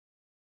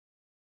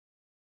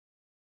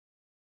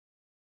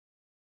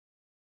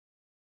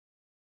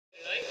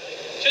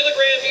To the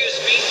Grandview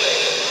Speedway.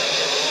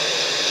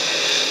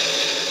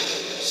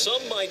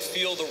 Some might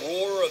feel the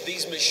roar of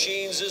these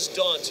machines is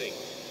daunting,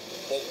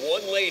 but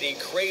one lady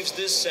craves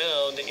this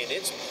sound and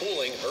it's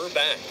pulling her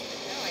back.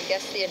 Oh, I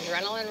guess the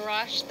adrenaline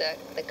rush, the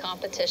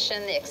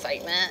competition, the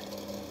excitement.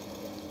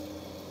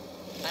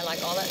 I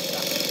like all that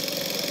stuff.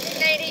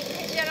 Hey, lady,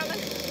 hey, gentlemen.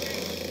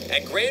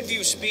 At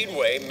Grandview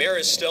Speedway,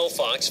 MARES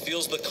Stellfox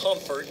feels the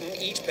comfort in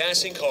each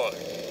passing car.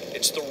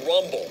 It's the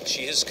rumble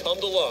she has come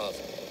to love,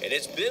 and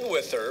it's been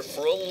with her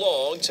for a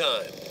long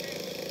time.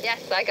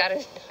 Yes, I got a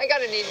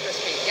need for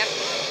speed. Yep.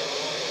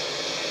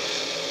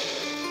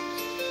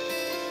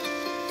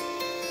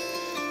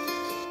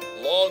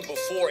 Long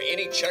before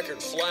any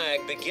checkered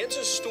flag begins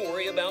a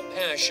story about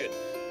passion,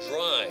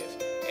 drive,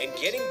 and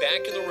getting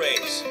back in the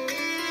race.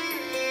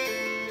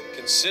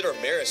 Consider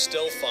MARES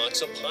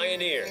Stellfox a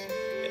pioneer.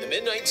 In the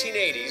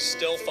mid-1980s,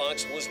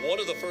 Stellfox was one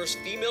of the first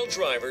female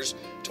drivers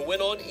to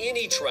win on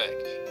any track,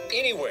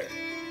 anywhere,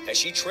 as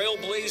she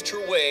trailblazed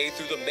her way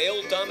through the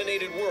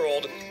male-dominated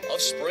world of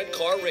sprint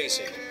car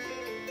racing.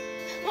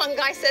 One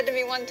guy said to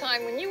me one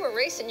time, when you were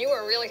racing, you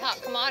were a really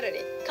hot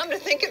commodity. Come to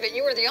think of it,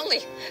 you were the only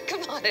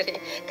commodity,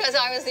 because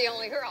I was the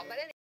only girl. But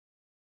anyway.